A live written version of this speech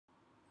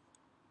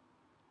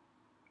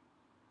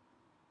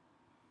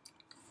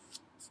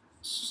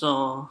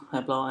So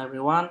hello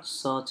everyone.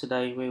 So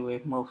today we will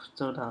move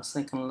to the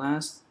second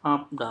last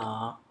of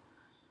the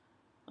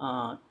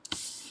uh,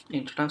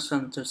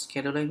 introduction to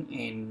scheduling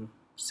and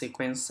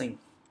sequencing.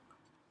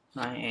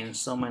 Right, and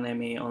so my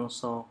name is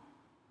also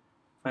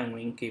Phan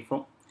Nguyễn Kỳ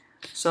Phúc.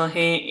 So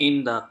here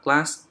in the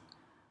class,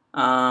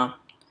 I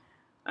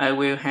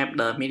will have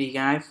the mini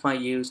guide for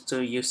you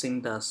to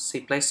using the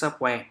Cplay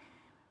software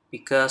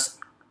because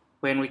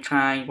when we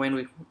try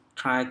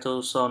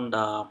to solve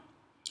the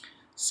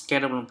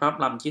scheduling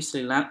problem,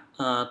 usually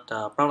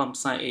the problem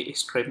size is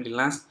extremely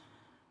large.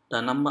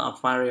 The number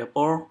of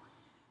variables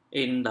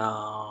in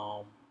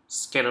the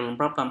scheduling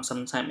problem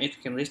sometimes it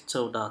can reach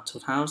to the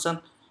 2000,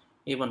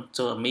 even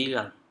to a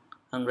million,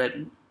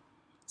 100.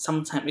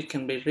 Sometimes it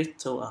can be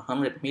reached to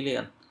 100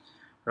 million,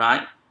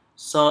 right?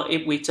 So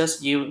if we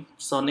just use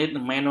solve it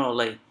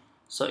manually,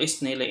 so it's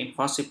nearly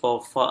impossible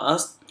for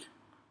us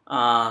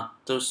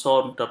to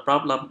solve the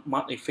problem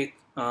more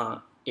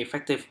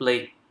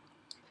effectively,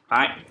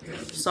 right?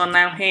 So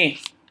now here,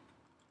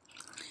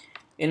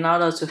 in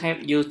order to help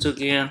you to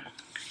get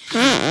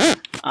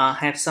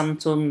have some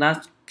tool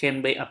that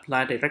can be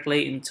applied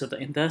directly into the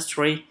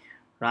industry,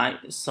 right?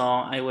 So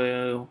I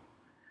will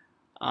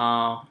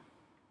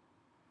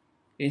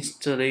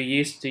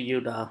introduce to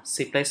you the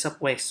Cplay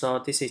software. So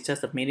this is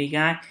just a mini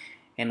guide,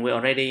 and we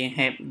already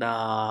have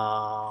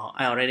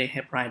I already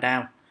have write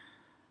down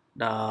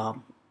the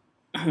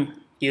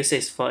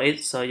uses for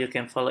it, so you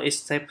can follow it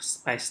step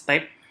by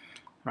step,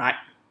 right?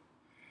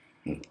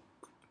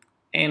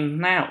 And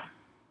now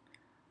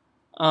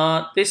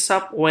this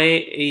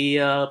software is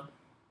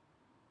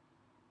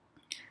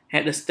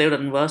had the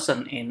student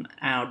version, and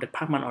our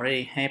department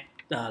already have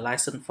the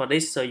license for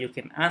this, so you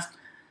can ask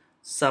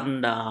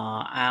some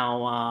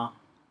our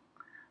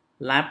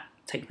lab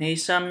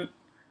technician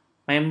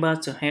member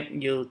to help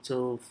you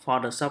to for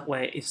the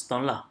software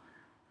installer.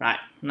 Right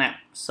now,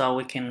 so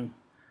we can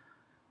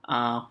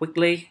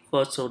quickly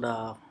go to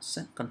the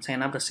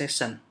content of the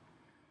session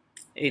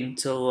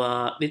into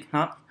this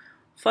note.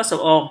 First of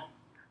all,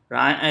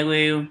 right, I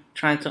will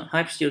try to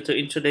help you to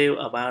introduce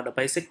about the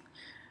basic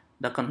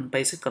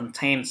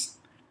contents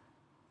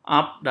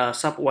of the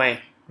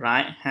software,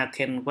 right?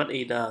 What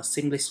is the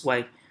simplest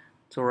way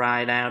to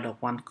write down the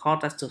one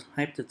code that to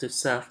help you to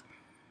serve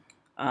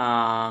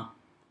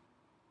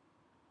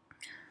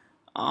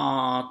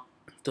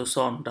to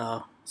solve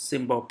the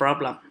simple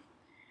problem.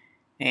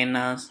 And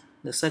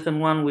the second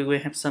one, we will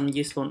have some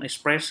useful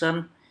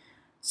expression,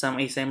 some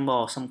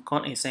example, some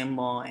code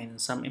example,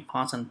 and some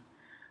important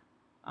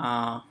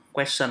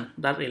question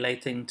that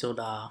relating to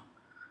the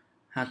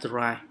how to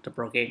write the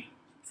program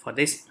for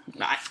this.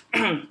 Right.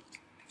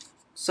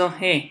 So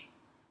here,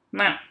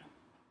 now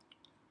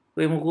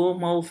we will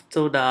move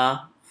to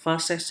the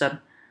first section,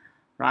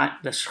 right?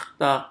 The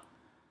structure.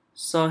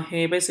 So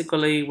here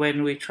basically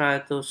when we try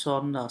to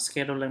solve the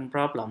scheduling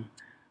problem,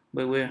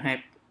 we will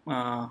have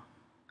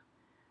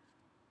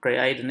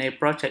create a new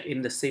project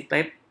in the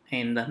Cplay,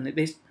 and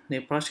this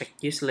new project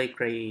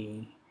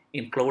usually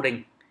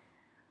including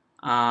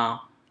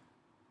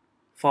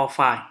 4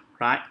 files,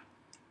 right?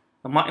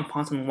 The most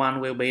important one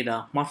will be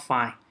the mod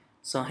file.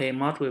 So here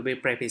mod will be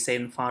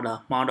represent for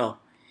the model.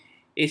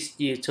 It's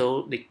used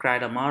to declare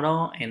the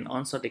model and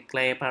also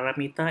declare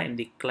parameter and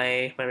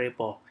declare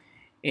variable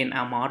in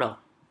our model,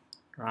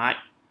 right?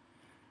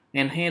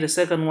 And here the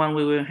second one,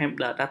 we will have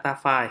the data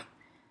file,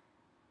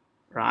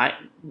 right?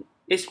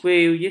 It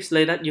will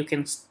usually that you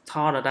can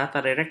store the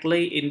data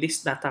directly in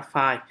this data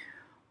file,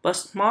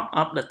 but most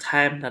of the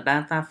time the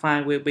data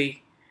file will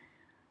be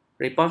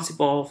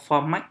responsible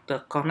for make the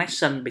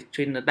connection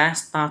between the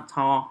data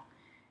stored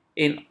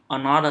in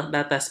another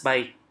data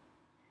space,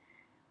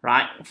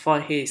 right? For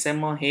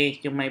example here,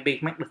 you may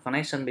make the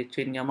connection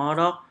between your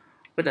model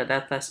with the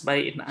data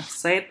space in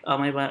Access, or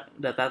maybe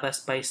the data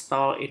space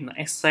stored in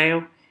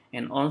Excel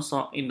and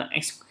also in the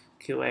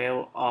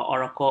SQL or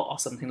Oracle or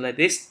something like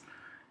this.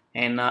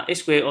 And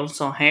it will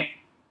also have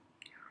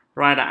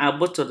write the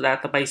output to the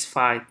database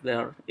file.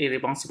 They're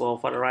responsible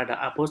for the write the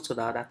output to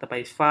the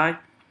database file.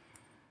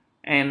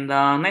 And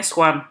the next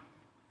one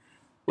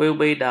will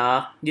be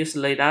the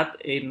usually that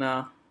in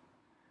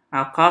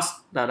our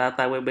cost, the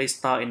data will be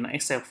stored in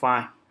Excel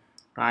file,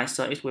 right?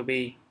 So it will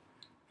be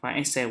file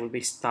Excel will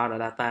be stored the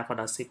data for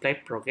the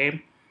Cplay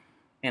program.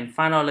 And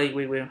finally,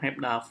 we will have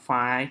the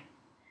file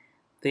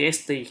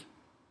txt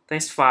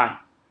test file,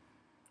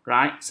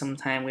 right?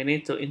 Sometimes we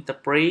need to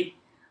interpret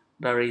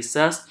the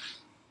results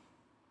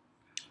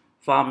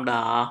from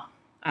the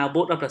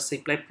output of the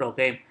Cplay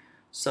program,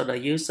 so the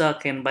user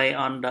can, based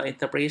on the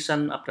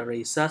interpretation of the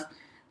result,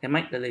 can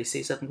make the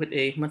decision with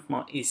it much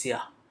more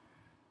easier,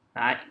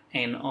 right?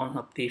 And all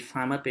of the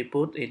file must be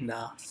put in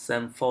the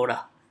same folder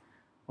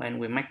when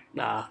we make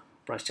the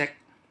project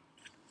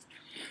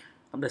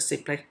of the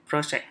Cplay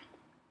project.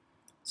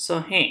 So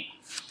here,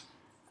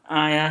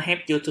 I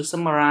help you to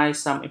summarize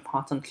some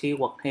important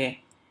keyword here,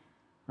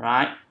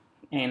 right?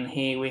 And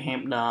here we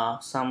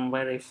have some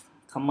very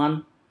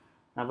common,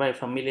 very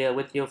familiar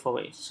with you.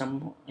 For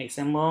some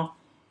example,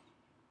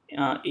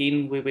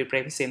 in will be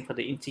represent for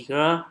the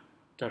integer,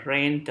 the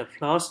range, the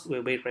floats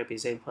will be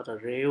represented for the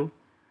real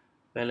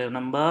value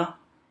number.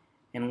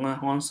 And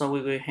also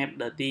we will have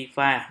the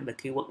divar, the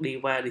keyword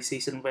divar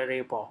decision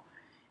variable.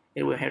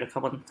 It will have the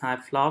common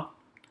type float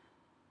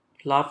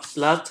plus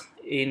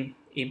in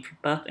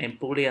input and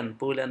boolean.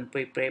 Boolean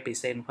will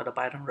represent for the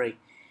binary.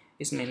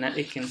 It means that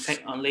it can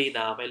take only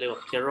the value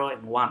of 0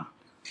 and 1.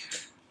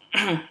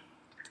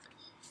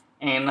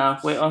 And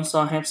we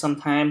also have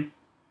sometime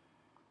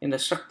in the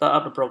structure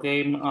of the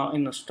program or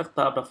in the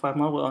structure of the file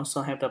mode, we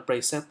also have the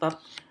pre-setup,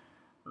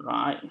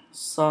 right?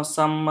 So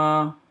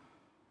some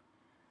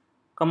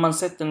common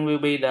setting will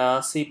be the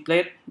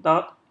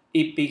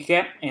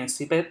cplate.epgap and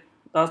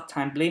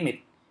cplate.timelimit,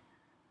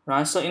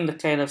 right? So in the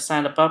case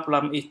of the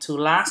problem is too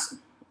large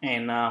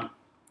and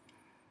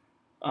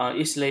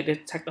easily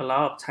it takes a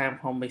lot of time,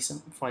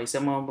 for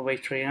example,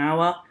 maybe 3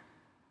 hours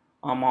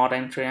or more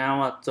than 3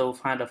 hours to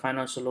find the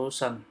final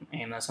solution,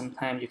 and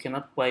sometimes you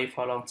cannot wait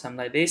for a long time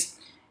like this,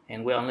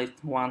 and we only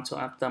want to,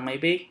 after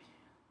maybe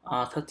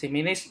 30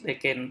 minutes, they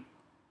can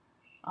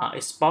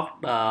export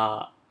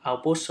the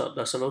output, so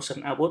the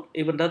solution output,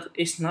 even though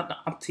it's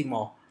not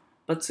optimal,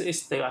 but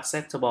it's still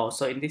acceptable.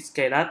 So in this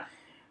case, that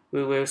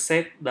we will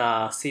set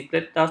the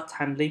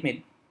cplate.time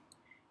limit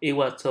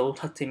equal to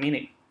 30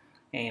 minutes,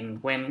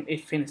 and when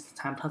it finishes the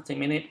time 30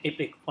 minutes, if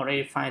it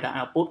already find the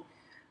output,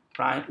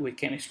 right, we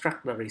can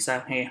extract the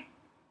result here.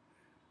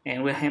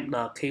 And we have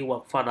the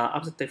keyword for the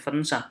objective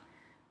function.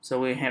 So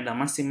we have the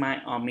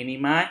maximize or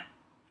minimize.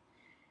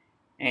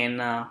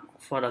 And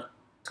for the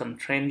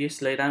constraint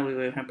used later, we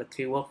will have the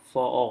keyword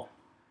for all.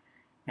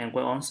 And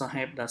we also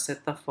have the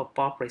setup for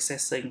post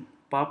processing.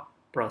 Post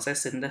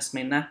processing, that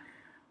means that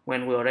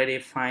when we already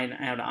find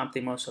out the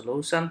optimal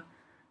solution,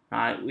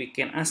 right, we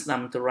can ask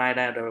them to write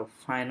out the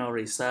final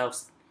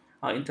results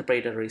or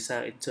interpret the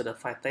result into the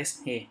file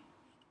text here,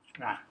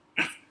 right.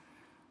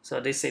 So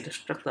this is the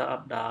structure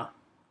of the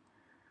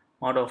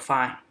model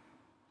file.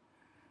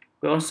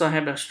 We also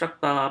have the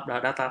structure of the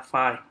data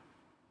file,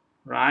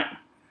 right?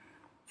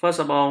 First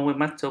of all, we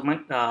must to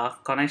make the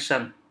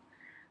connection,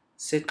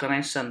 seed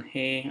connection.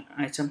 Here,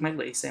 I just make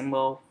the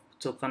example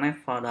to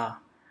connect for the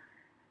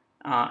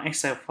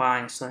Excel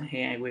file. So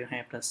here I will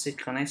have the seed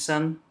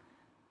connection.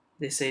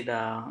 This is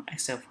the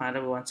Excel file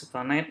that we want to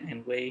connect,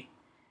 and we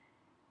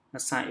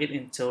assign it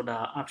into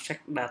the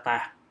object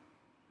data,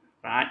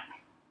 right?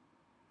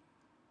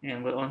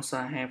 And we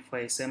also have, for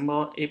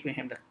example, if we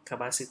have the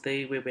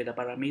capacity will be the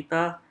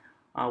parameter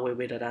or will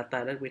be the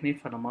data that we need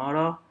for the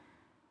model.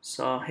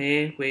 So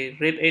here we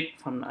read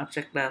it from the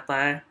object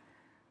data,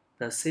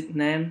 the seed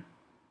name,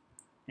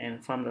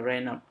 and from the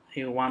range of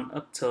U1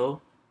 up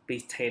to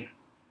B10.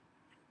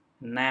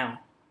 Now,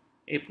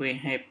 if we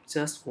have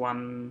just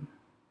one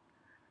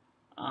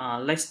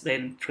less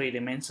than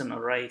 3-dimensional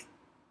array,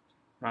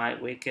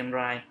 right, we can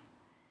write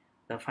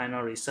the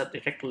final result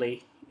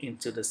directly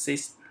into the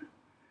seed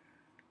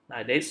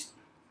like this,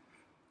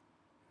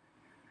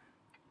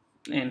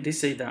 and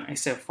this is the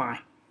Excel file,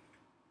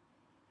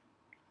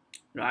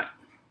 right,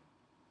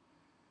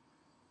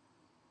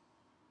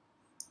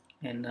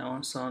 and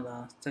also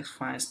the text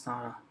file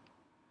starter,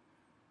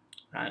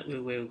 right. We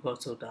will go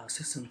to the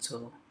section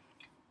 2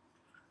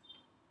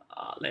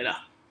 later.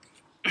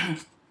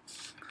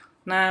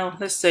 Now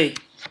let's see,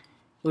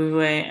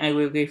 I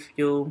will give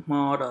you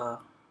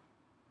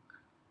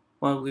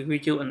we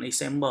give you an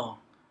example.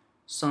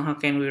 So how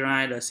can we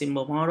write the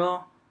simple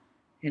model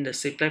in the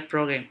C+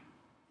 program?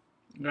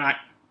 Right.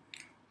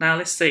 Now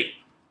let's see.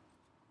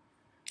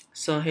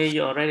 So here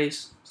you already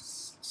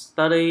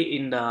study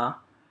in the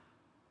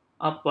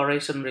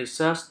operation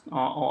research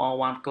or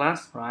one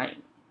class,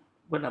 right?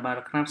 With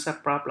about the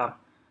knapsack problem.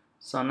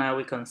 So now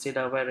we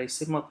consider very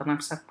simple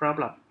knapsack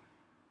problem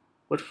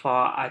with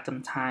 4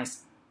 item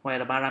types, where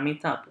the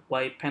parameter of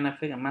weight,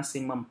 benefit, and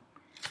maximum,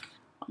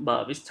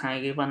 but this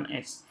time given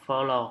as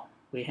follow.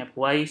 We have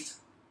weight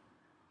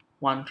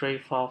 1, 3,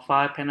 4,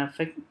 5,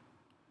 benefit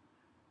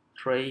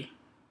 3,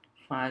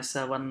 5,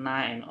 7,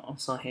 9, and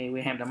also here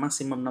we have the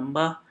maximum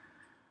number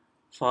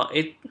for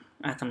each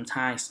item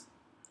types,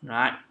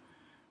 right?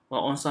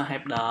 We'll also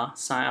have the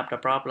size of the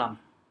problem,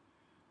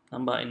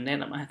 number in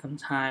net of item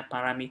type,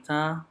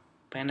 parameter,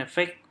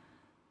 benefit,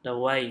 the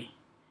weight,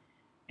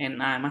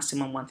 NI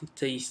maximum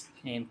quantities,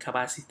 and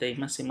capacity,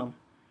 maximum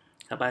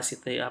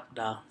capacity of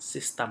the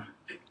system.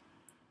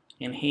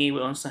 And here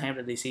we also have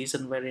the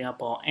decision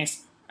variable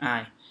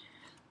SI.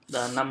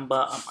 The number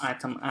of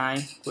item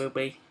I will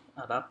be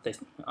adopted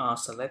or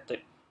selected.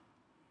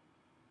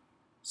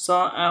 So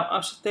our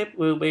objective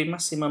will be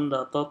maximum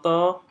the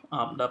total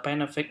of the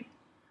benefit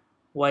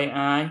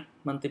yi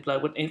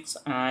multiplied with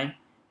xi,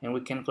 and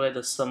we calculate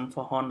the sum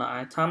for all the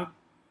item.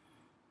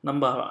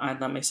 Number of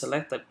item is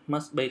selected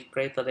must be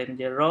greater than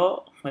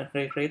 0,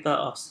 greater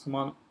or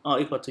small or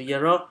equal to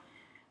 0,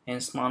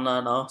 and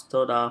smaller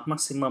to the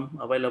maximum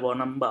available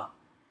number.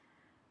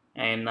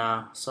 And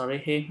sorry,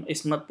 here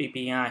it must be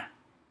pi,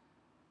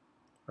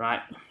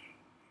 right?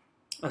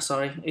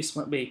 Sorry, it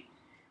must be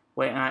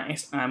yi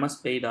xi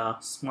must be the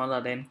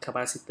smaller than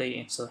capacity,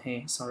 and so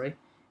here, sorry,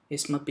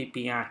 it must be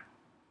pi,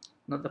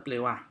 not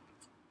wi.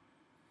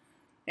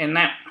 And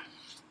now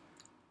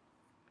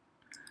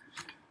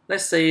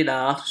let's see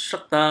the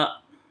structure.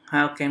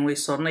 How can we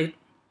solve it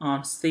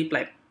on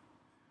Cplet?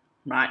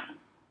 Right.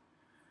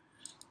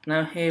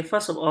 Now here,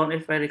 first of all,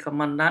 it's very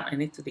common that I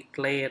need to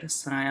declare the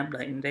sign of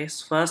the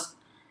index first.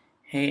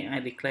 Here I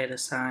declare the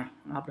sign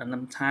of the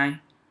num type.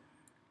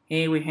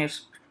 Here we have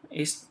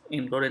is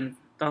including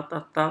dot,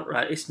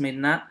 right? It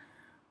means that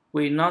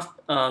we not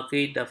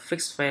give the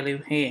fixed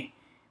value here,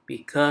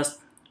 because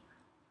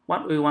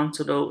what we want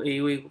to do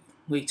is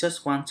we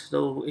just want to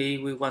do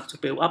is we want to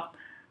build up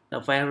the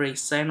very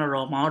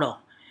general model,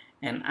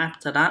 and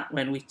after that,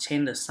 when we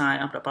change the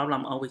size of the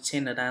problem or we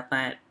change the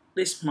data,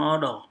 this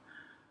model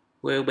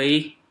will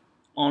be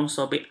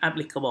also be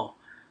applicable.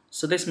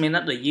 So this means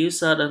that the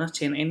user does not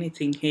change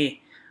anything here.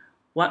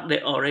 What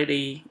they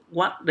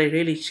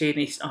really change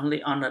is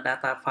only on the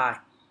data file,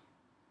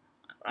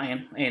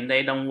 and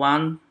they don't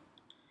want,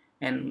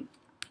 and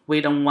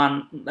we don't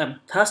want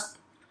them touched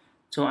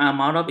to our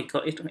model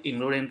because it's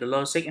including the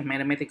logic and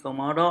mathematical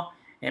model,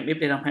 and if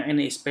they don't have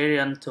any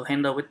experience to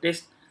handle with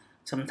this,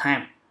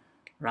 sometimes,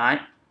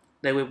 right,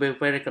 they will be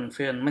very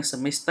confused and make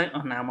some mistake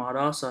on our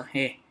model. So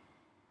here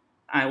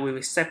I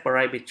will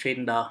separate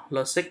between the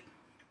logic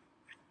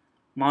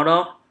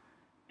model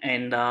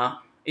and the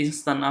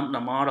instance of the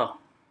model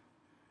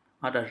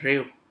or the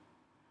real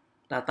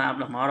data of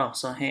the model.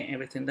 So here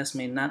everything does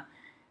mean that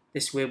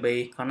this will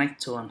be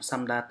connected to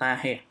some data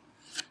here,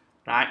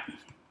 right?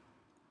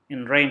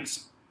 In range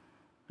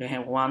we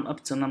have 1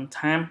 up to num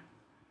time,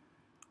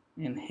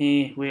 and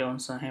here we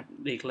also have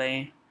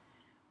declare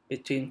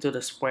between to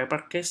the square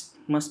brackets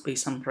must be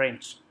some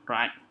range,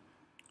 right?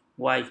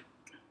 Y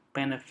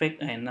benefit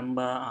and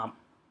number of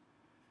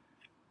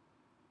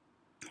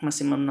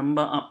maximum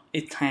number of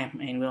each time,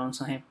 and we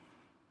also have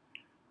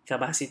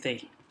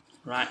capacity,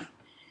 right?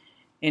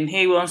 And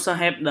here we also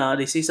have the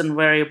decision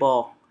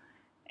variable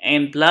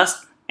and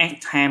plus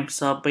x times.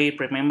 So please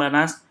remember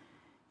that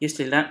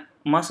usually that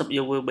most of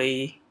you will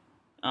be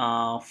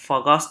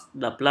forgot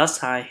the plus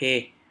sign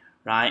here,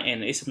 right?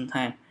 And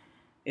sometimes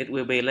it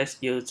will be less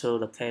due to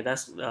the case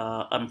that's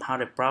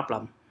unpadded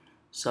problem.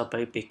 So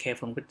please be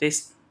careful with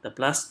this, the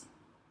plus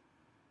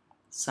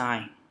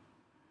sign.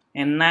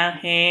 And now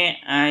here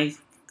I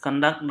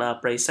conduct the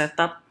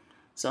pre-setup.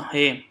 So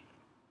here,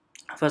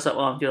 first of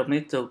all, you don't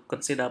need to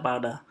consider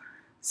about the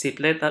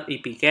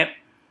Cplet.epgap.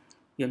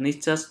 You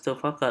need just to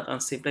focus on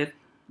Cplet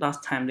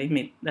dot time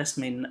limit. That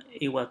means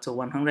equal to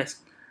 100.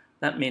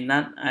 That means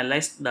that I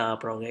let the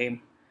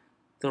program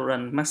to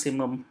run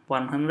maximum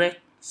 100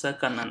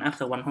 seconds, and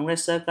after 100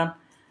 seconds,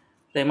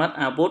 they must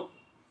output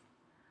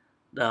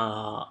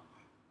the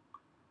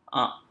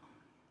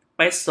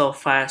special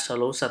file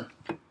solution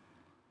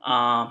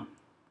to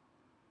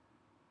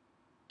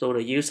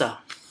the user.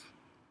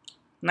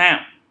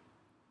 Now,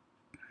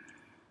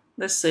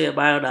 let's see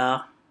about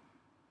the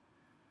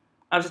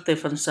objective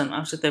function.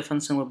 Objective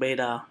function will be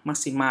the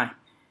maximize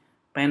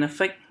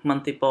benefit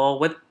multiple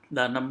with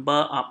the number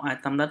of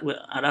items that were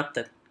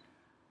adopted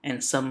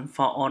and sum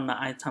for all the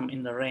items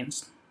in the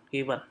range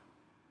given,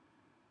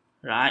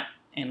 right?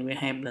 And we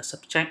have the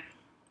subject.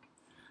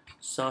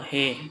 So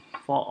here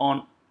for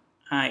all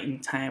I in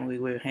time we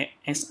will have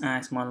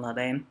si smaller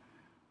than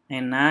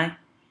n9,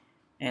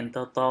 and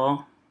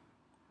total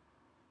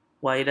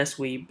y that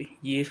we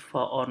use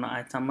for all the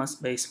items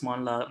must be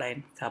smaller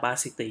than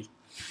capacity.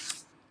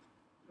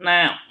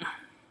 Now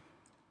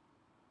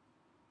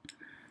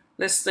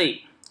let's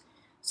see.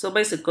 So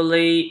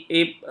basically,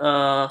 if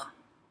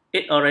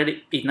it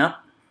already enough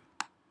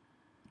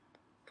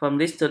from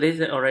this to this,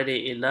 it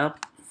already enough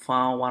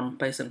for one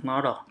basic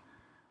model,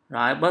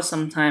 right? But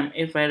sometimes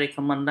it's very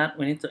common that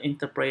we need to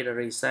interpret the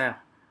result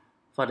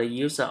for the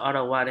user,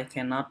 otherwise they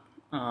cannot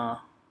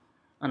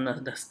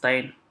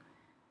understand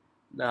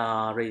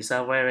the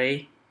result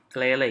very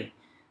clearly.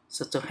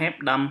 So to help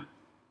them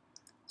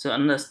to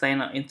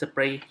understand or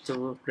interpret,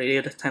 to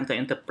reduce the time to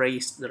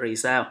interpret the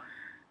result,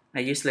 I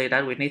usually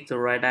that we need to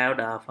write out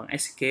the function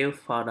execute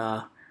for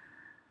the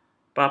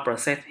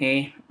process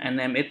here and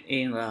name it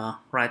in the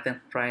write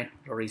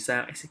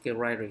result, execute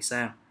write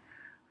result,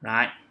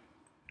 right?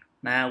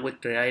 Now we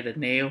create a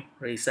new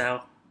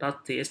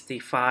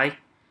result.txt file.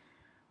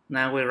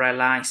 Now we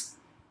realize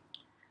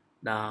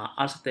the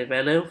objective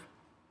value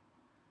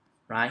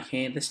right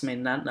here. This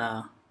means that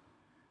the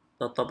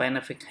total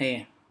benefit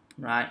here,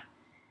 right?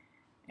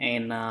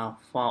 And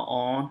for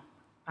all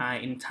I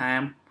in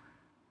time,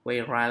 we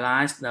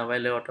realize the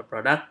value of the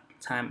product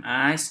time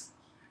I,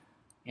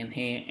 and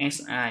here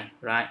si,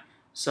 right?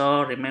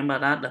 So remember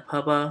that the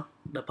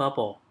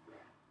purple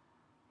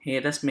here,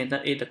 that means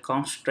that it's the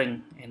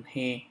constraint, and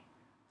here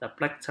the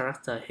black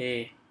character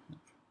here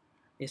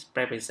is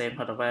represent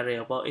for the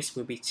variable. It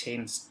will be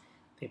changed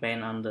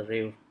depending on the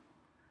real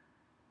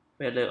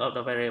value of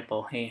the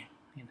variable here,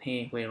 and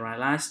here we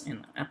realize,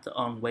 and after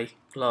on we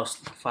close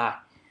the file.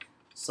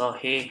 So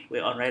here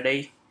we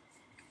already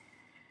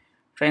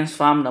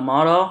transform the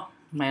model,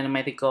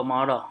 mathematical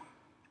model,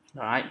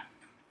 right,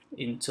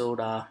 into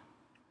the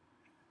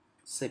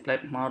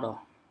Cplet model.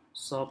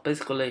 So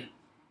basically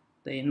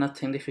there is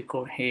nothing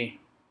difficult here.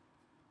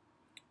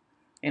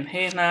 And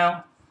here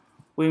now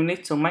we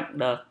need to make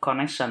the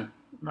connection,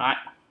 right?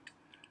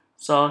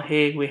 So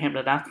here we have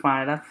the data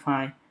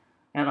file,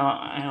 and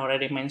I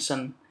already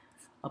mentioned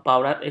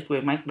about that. It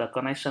will make the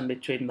connection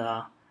between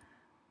the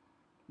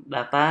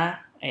data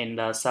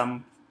and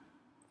some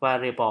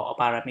variable or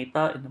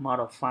parameter in the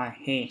model file.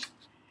 Here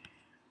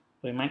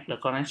we make the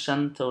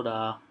connection to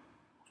the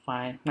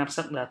file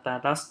knapsack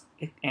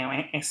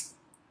data.xlsx,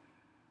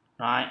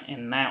 right?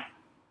 And now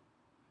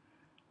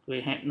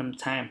we have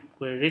time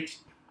we reach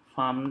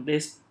from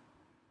this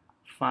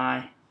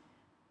file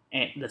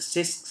at the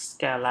 6th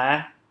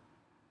scalar,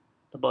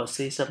 the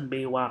position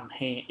B1.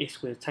 Here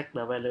it will take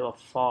the value of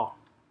 4,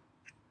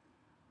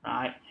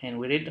 right? And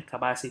we read the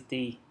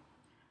capacity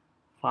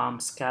from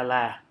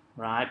scalar,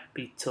 right,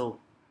 B2.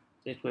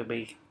 It will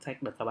be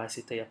take the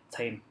capacity of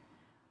 10,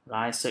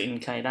 right? So in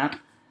case that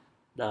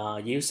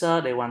the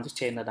user they want to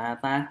change the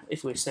data,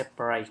 it will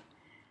separate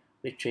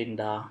between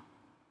the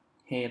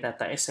here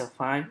data Excel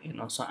file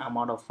and also our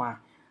model file,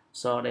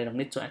 so they don't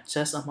need to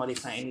adjust or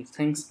modify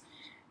anything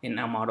in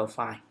our model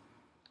file.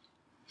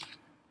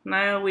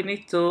 Now we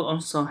need to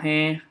also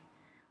here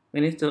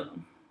we need to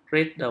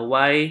read the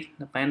weight,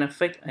 the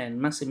benefit,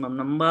 and maximum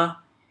number.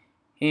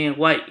 Here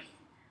weight,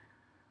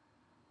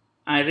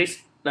 I read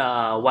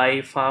the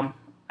weight from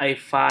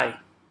A5,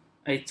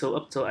 A2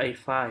 up to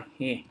A5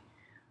 here,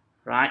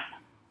 right?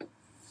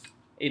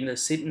 In the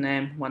sheet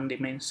name one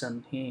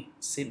dimension here,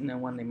 sheet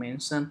name one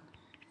dimension.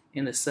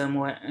 In the same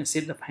way, I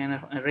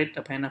read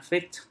the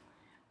benefit,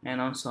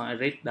 and also I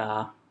read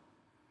the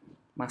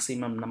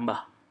maximum number.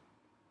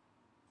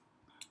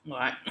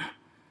 Right.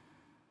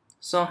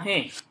 So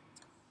here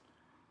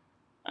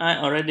I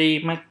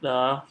already make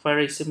the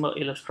very simple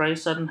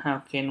illustration. How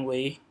can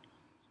we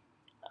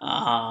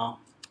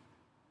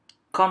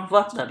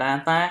convert the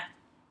data,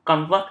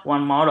 convert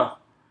one model,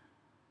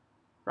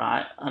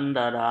 right,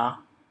 under the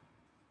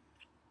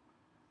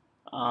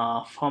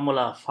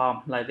formula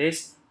form like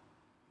this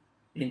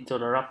into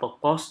the wrapper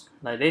post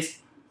like this,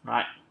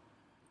 right?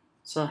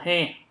 So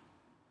here,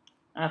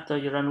 after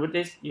you run with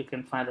this, you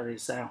can find the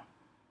result.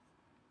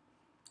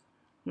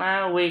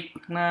 Now we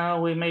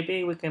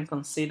maybe we can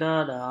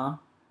consider the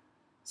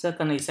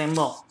second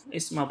example.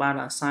 It's about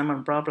the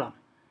assignment problem.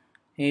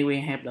 Here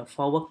we have the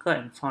 4 worker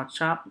and 4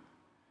 job,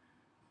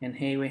 and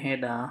here we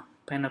have the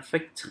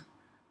benefit.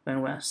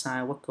 When we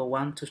assign worker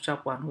 1 to job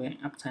 1, we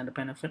obtain the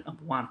benefit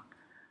of 1,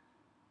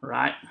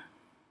 right?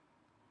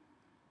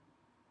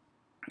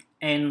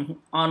 And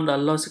on the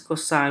logical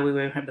side, we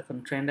will have the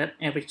constraint that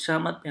every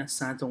job must be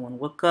assigned to 1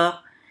 worker,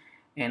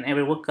 and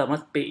every worker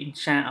must be in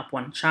charge of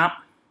 1 job.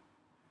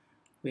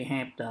 We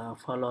have the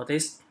follow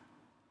this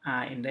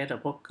I index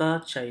of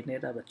worker, j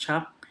index of the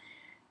job,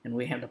 and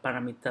we have the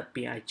parameter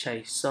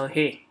pij. So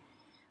here,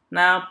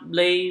 now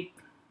please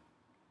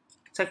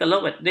take a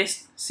look at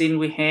this. Since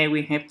we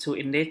have 2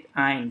 index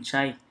I and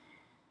j,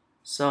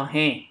 so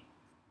here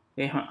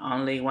we have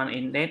only 1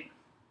 index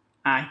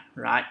I,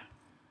 right?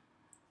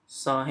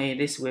 So here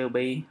this will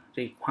be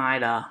require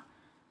the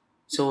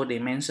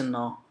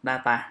 2-dimensional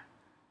data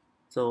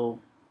so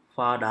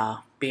for the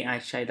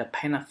pij, the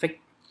benefit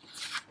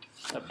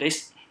of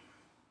this.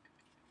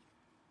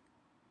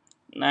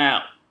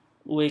 Now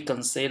we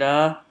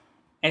consider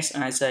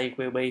xij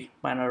will be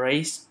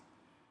binaries,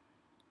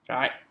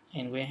 right?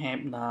 And we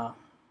have the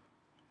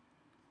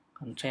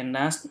constraint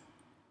that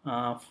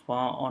for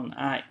on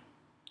I.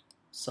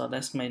 So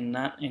that means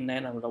that in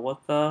that of the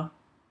worker,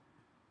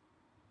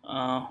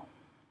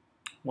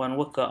 1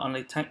 worker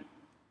only take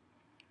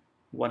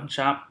 1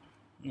 job,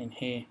 and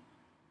here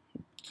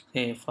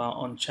for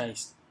on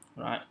chase,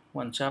 right?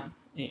 1 job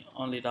is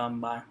only done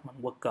by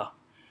 1 worker.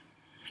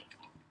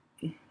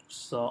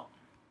 So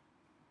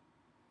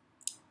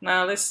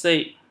now let's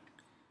see.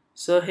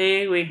 So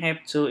here we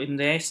have 2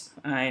 index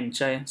I and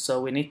j,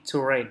 so we need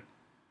 2 range.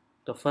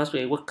 The first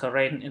we worker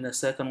range, and the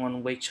second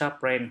one we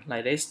job range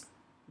like this,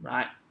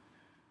 right?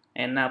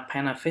 And now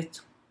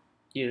benefit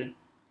you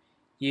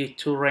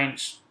 2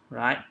 range,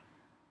 right?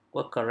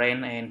 Worker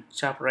range and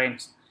job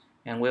range,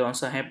 and we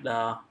also have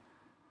the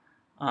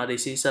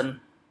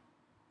decision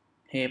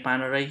here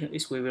binary,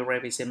 which we will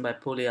represent by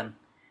Boolean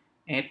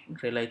s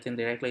relating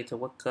directly to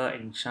worker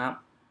and job.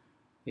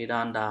 We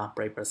done the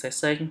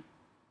pre-processing,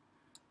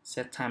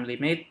 set time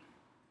limit,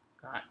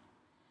 right?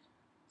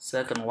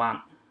 Second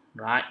one,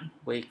 right?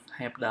 We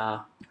have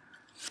the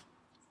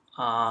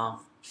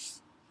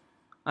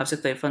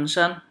objective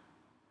function,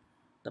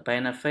 the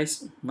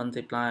benefits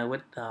multiply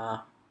with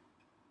the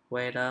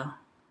whether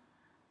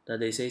the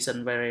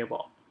decision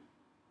variable,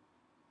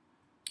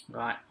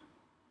 right?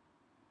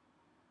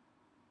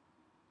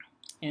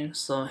 And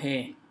so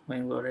here,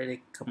 when we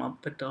already come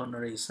up with the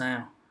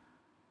result,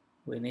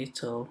 we need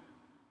to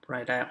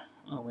write out,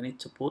 or we need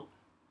to put,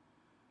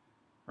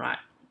 right,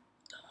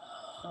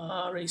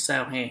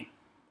 result here.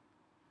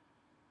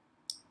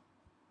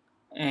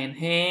 And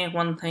here,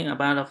 one thing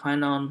about the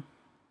final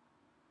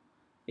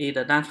is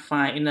the data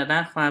file. In the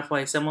data file, for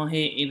example,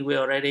 here we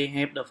already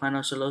have the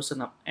final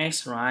solution of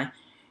x, right?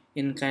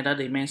 In case the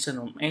dimension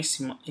of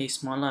x is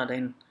smaller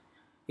than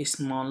is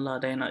smaller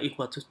than or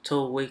equal to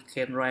 2, we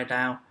can write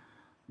down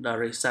the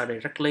result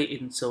directly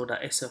into the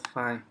Excel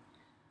file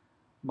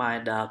by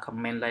the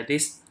command like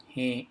this.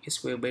 Here it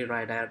will be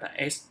write down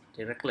the x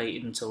directly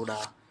into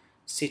the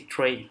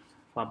C3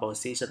 for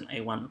position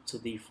A1 up to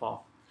D4.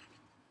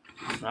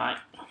 Right.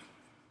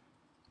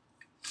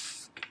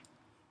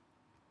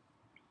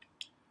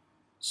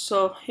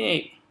 So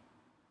here,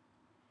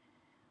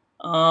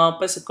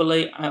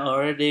 basically I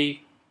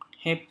already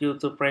help you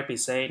to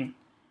represent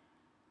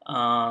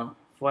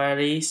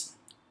various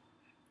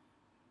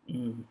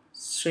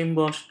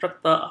symbol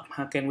structure of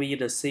how can we use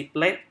the C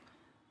plate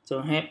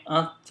to help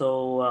us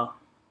to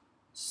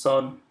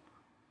solve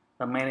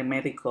the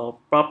mathematical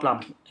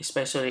problem,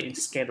 especially in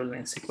scheduling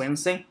and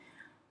sequencing.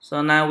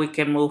 So now we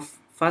can move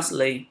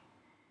fastly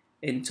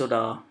into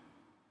the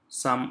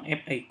some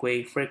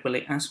FAQ,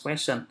 frequently asked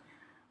question.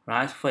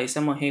 Right, for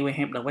example, here we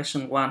have the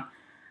question 1.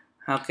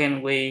 How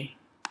can we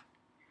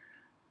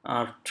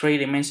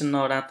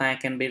three-dimensional data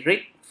can be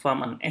read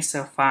from an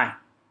Excel file?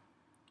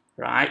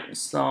 Right,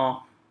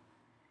 so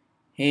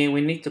here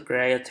we need to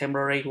create a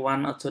temporary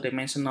 1 or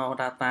 2-dimensional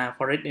data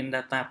for reading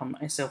data from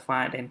Excel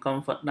file, then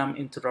convert them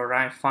into the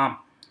right form.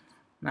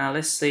 Now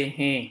let's see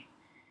here.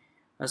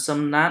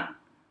 Assume that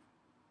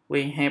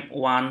we have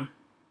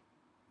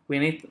we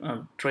need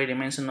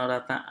three-dimensional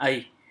data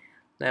A,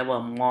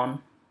 level,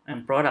 mole,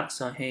 and product.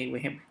 So here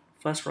we have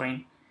first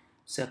range,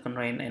 second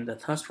range, and the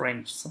third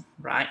range,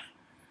 right?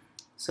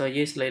 So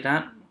usually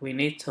that we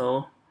need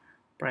to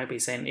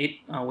represent it,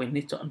 or we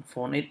need to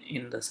unfold it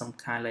in some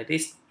kind like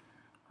this,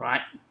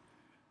 right?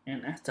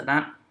 And after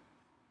that,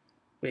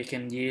 we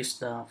can use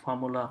the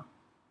formula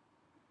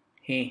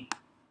here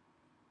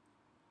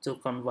to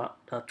convert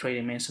the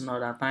three-dimensional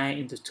data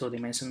into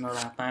two-dimensional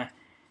data.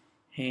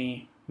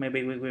 Here,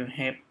 maybe we will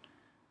have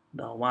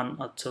the 1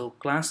 or 2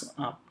 class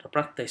of the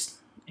practice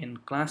in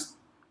class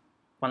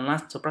 1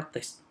 class to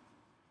practice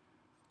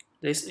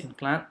this in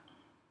class,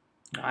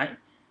 right?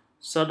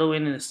 So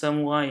doing in the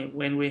same way,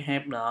 when we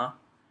have the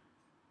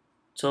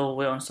 2,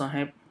 we also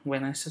have,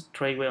 when I said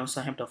 3, we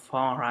also have the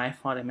 4, right?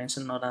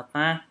 4-dimensional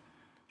data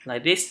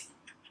like this,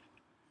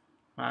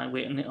 right?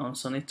 We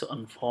also need to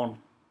unfold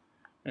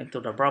into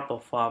the proper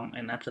form,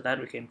 and after that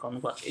we can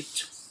convert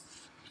it.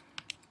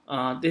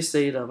 This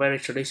is the very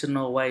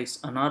traditional ways.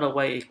 Another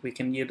way is we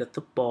can use the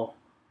tuple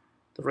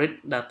to read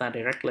data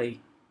directly,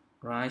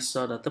 right?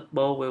 So the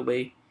tuple will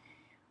be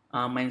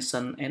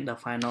mentioned in the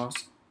finals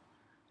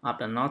of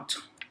the note.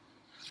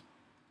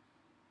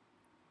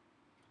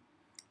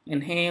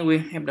 And here we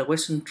have the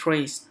question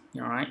 3,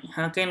 alright?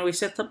 How can we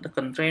set up the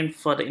constraint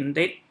for the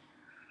index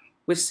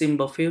with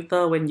symbol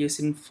filter when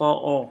using for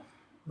all,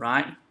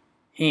 right?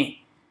 Here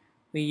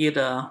we use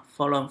the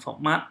following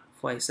format.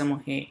 For example,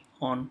 here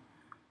on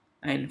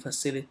and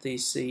facility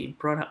C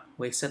product,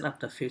 we set up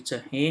the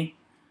filter here,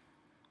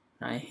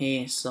 right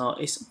here. So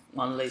it's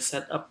only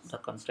set up the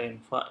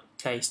constraint for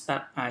case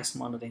that I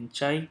smaller than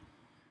j,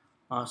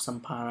 or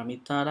some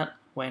parameter that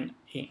when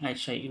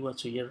ij equal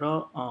to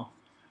 0, or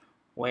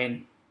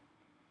when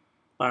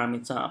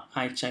parameter of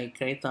ij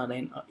greater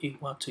than or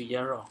equal to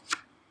 0,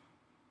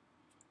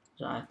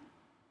 right?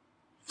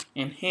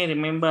 And here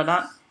remember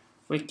that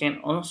we can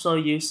also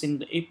use in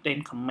the if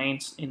then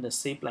commands in the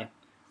C plane.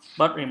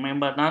 But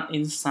remember that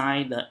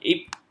inside the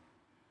if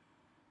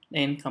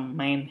then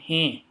command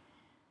here,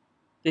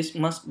 this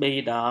must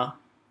be the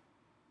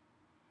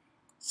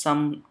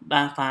some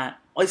data.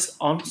 It's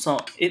also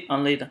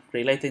only the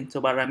relating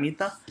to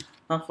parameter,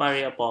 not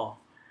variable,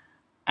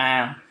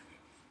 and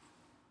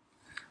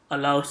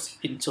allows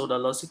into the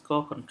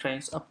logical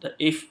constraints of the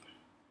if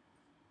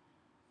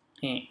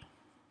here.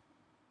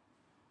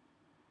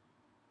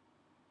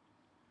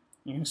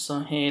 And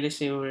so here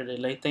this is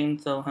relating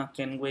to how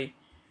can we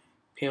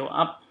fill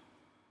up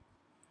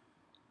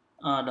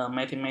the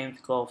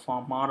mathematical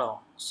form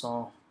model.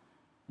 So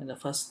in the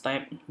first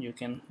step, you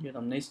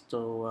don't need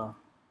to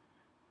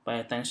pay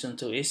attention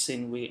to it,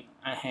 since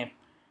I have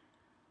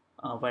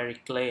a very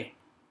clear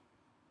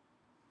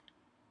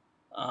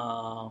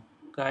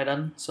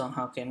guidance on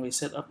how can we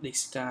set up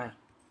this kind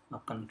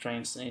of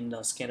constraints in the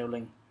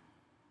scheduling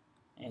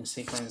and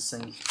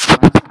sequencing,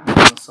 and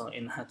also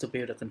in how to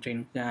build the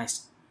constraint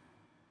guys.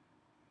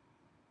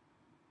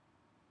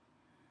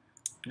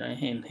 Right,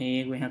 and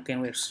here we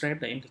can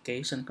extract the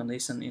implication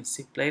condition in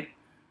C plate.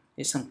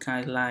 It's some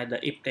kind like the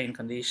if then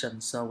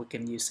condition, so we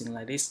can use it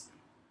like this.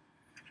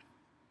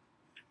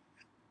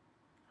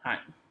 Right.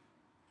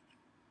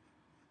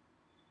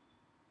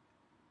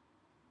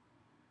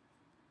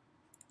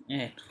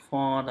 And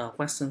for the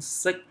question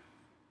 6,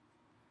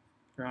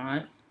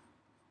 right,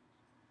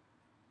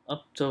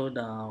 up to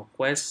the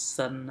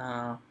question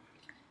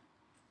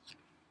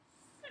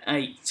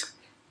 8.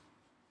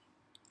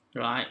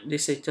 Right,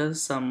 this is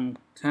just some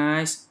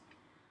kinds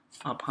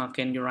of how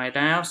can you write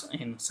out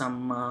and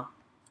some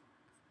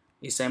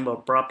example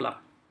problem,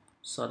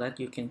 so that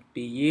you can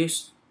be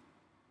used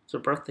to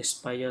practice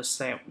by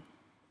yourself.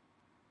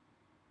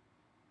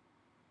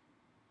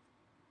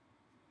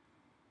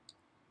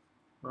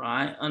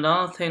 Right,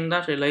 another thing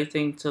that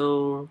relating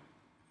to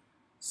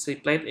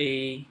Simplet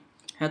E,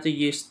 how to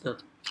use the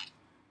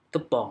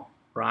tuple,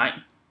 right?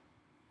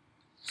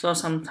 So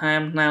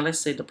sometimes, now let's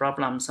see the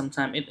problem.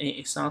 Sometimes it is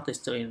exhausted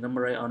to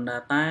enumerate on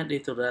data due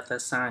to data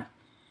size.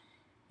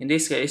 In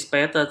this case, it's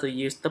better to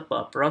use tuple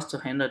approach to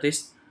handle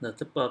this. The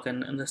tuple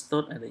can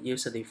understood at the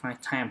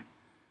user-defined time,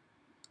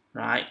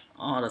 right?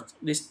 Or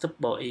this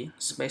tuple is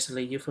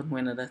especially useful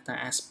when the data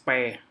are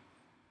pairs.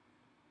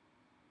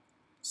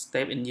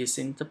 Step in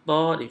using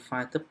tuple: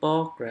 define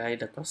tuple, create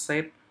data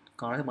set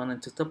corresponding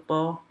to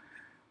tuple,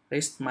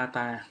 list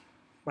meta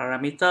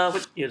parameter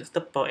which use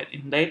tuple at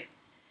index,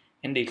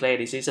 and declare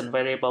decision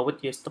variable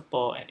which use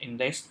tuple at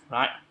index,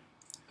 right?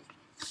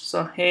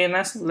 So here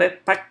let's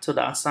back to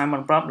the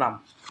assignment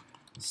problem.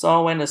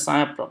 So when the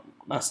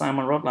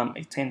assignment problem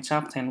is 10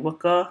 job, 10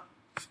 worker,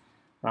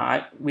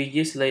 right? We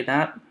usually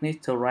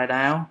need to write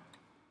down.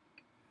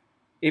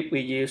 If we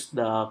use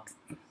the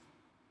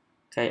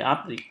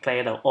KOP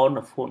declare all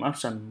the full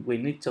option, we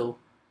need to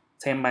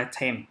 10 by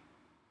 10.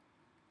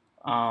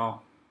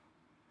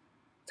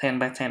 10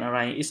 by 10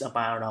 array is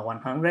about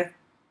 100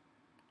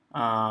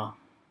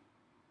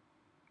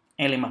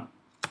 element,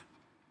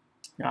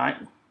 right?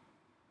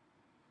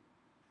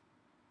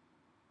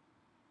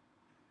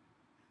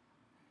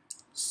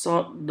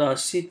 So the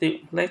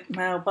let's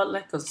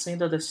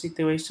consider the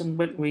situation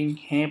when we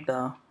have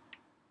the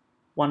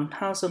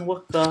 1,000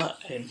 worker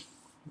and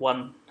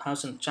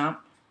 1,000 job.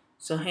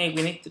 So here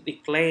we need to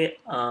declare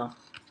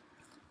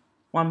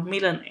 1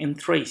 million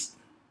entries,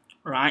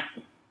 right?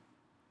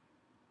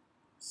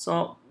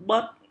 So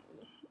but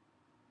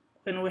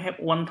when we have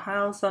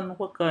 1,000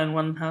 worker and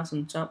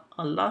 1,000 job,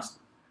 a lot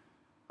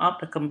of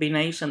the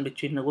combination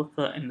between the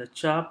worker and the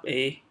job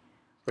is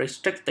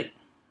restricted,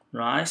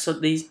 right? So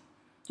these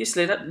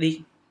usually that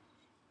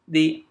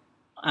the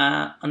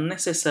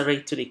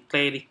unnecessary to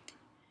declare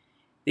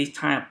the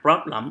type of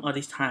problem or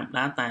the type of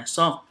data.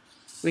 So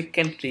we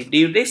can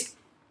reduce this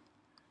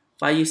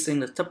by using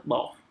the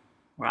tuple,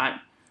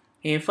 right?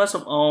 Here, first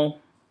of all,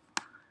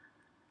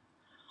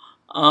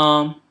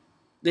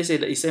 this is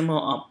the example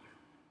of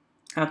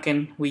how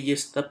can we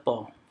use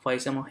tuple. For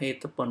example, here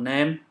tuple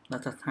name,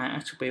 data type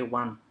attribute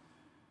 1,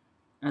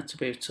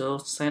 attribute 2,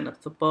 set a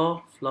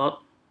tuple, float,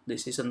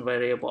 decision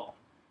variable.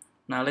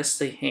 Now let's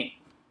see here.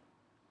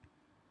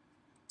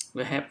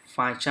 We have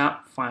 5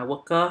 job, 5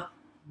 worker,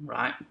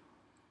 right?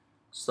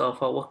 So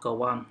for worker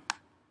 1,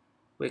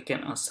 we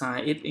can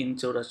assign it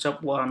into the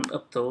job 1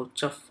 up to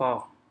job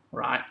 4,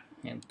 right?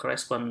 And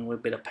correspond will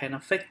be the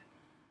benefit,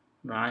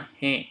 right?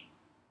 Here,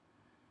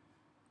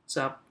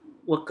 job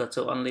worker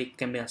 2 only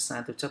can be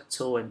assigned to job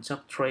 2 and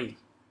job 3,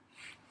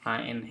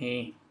 right? And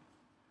here,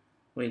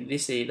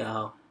 this is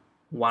the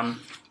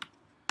one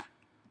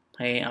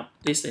pair of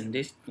this and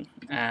this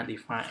are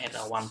defined as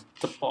a one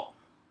tuple.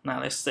 Now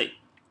let's see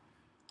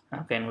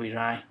how can we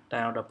write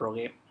down the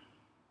program.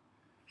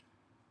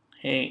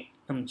 Here,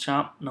 num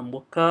job, num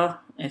worker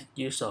as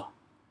usual.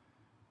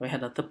 We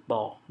have the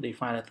tuple,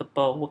 define the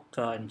tuple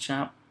worker and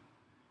job.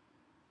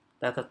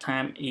 Data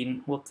time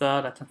in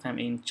worker, data time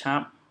in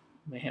job.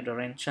 We have the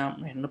range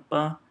job and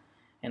number,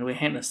 and we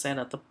have the set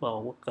of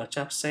tuple worker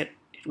job set.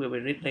 It will be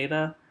read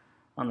later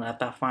on the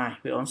data file.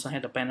 We also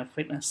have the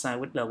benefit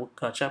assigned with the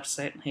worker job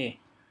set here,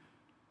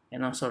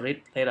 and also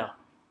read later.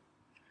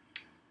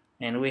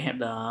 And we have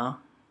the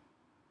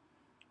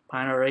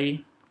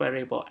binary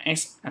variable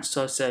x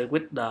associated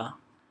with the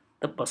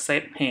tuple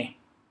set here,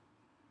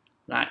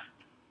 right?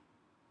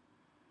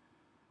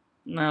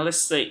 Now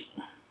let's see.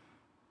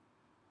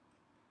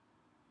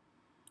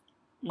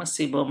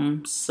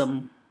 Maximum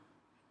sum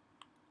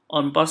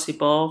on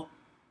possible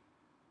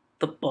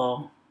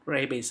tuple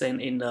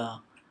represent in the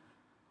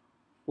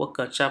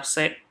worker job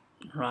set,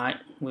 right?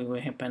 We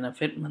will have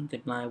benefit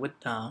multiply with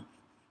the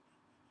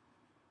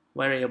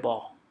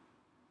variable.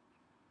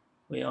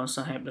 We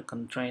also have the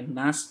constraint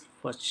dash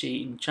for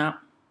G in job,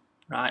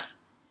 right?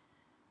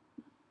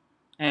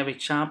 Every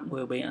job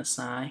will be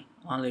assigned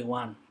only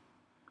one.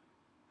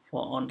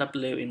 For on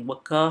W in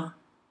worker,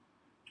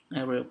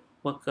 every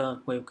worker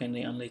will can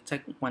only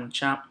take one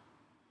job,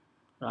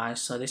 right?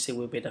 So this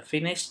will be the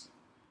finish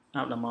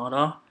of the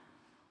model.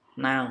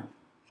 Now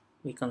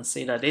we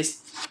consider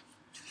this.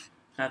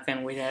 How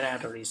can we get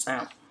out the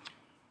result,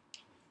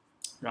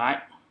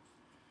 right?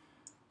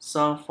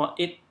 So for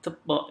each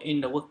tuple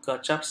in the worker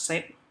job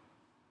set,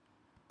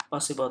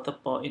 possible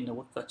tuple in the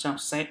worker job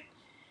set,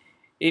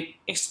 if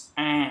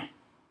XR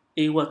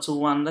equal to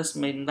 1, that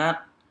means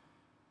that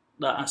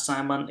the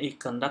assignment is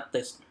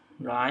conducted,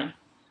 right?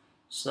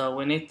 So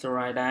we need to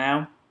write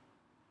down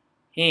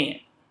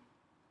here,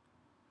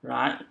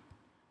 right?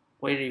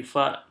 We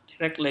refer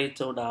directly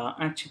to the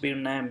attribute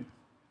name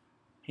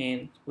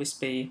here, which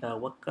be the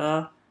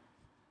worker,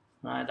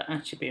 right? The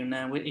attribute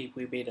name which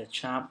will be the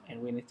job,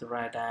 and we need to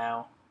write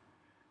down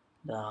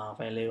the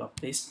value of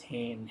this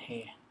here and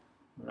here,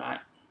 right?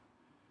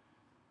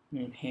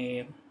 And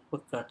here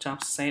worker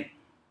job set,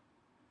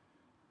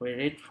 we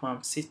read from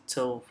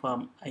C2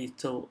 from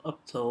A2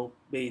 up to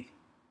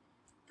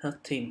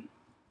B13.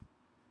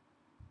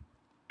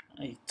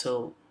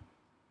 A2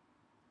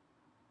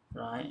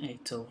 right, a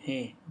to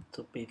here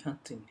to be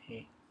in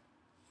here,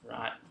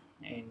 right,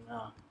 and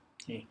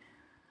here.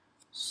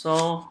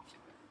 So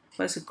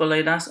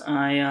basically that's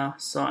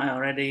so I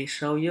already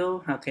show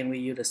you how can we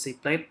use the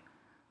cPlate,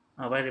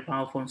 a very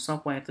powerful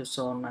software to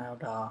solve now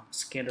the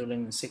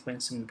scheduling and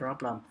sequencing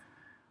problem.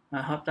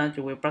 I hope that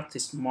you will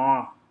practice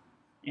more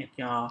at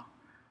your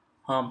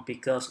home,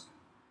 because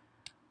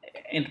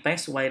in the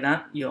best way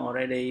that you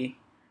already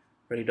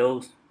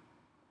reduce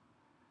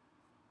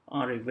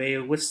or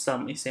review with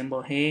some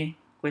example here.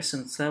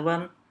 Question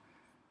 7,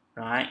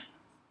 right,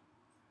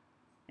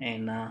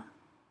 and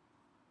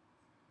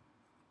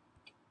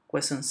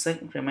question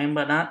 6,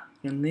 remember that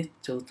you need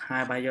to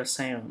type by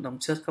yourself,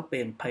 don't just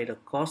copy and paste the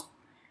code,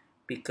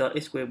 because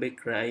it will be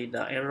create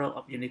the error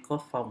of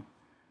Unicode form,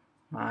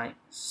 right?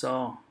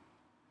 So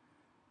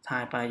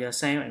type by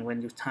yourself, and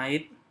when you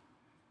type it,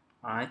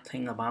 alright,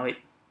 think about it.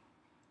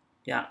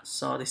 Yeah,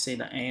 so this is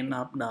the end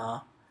of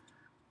the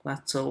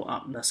class 2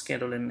 of the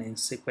scheduling and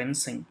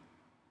sequencing.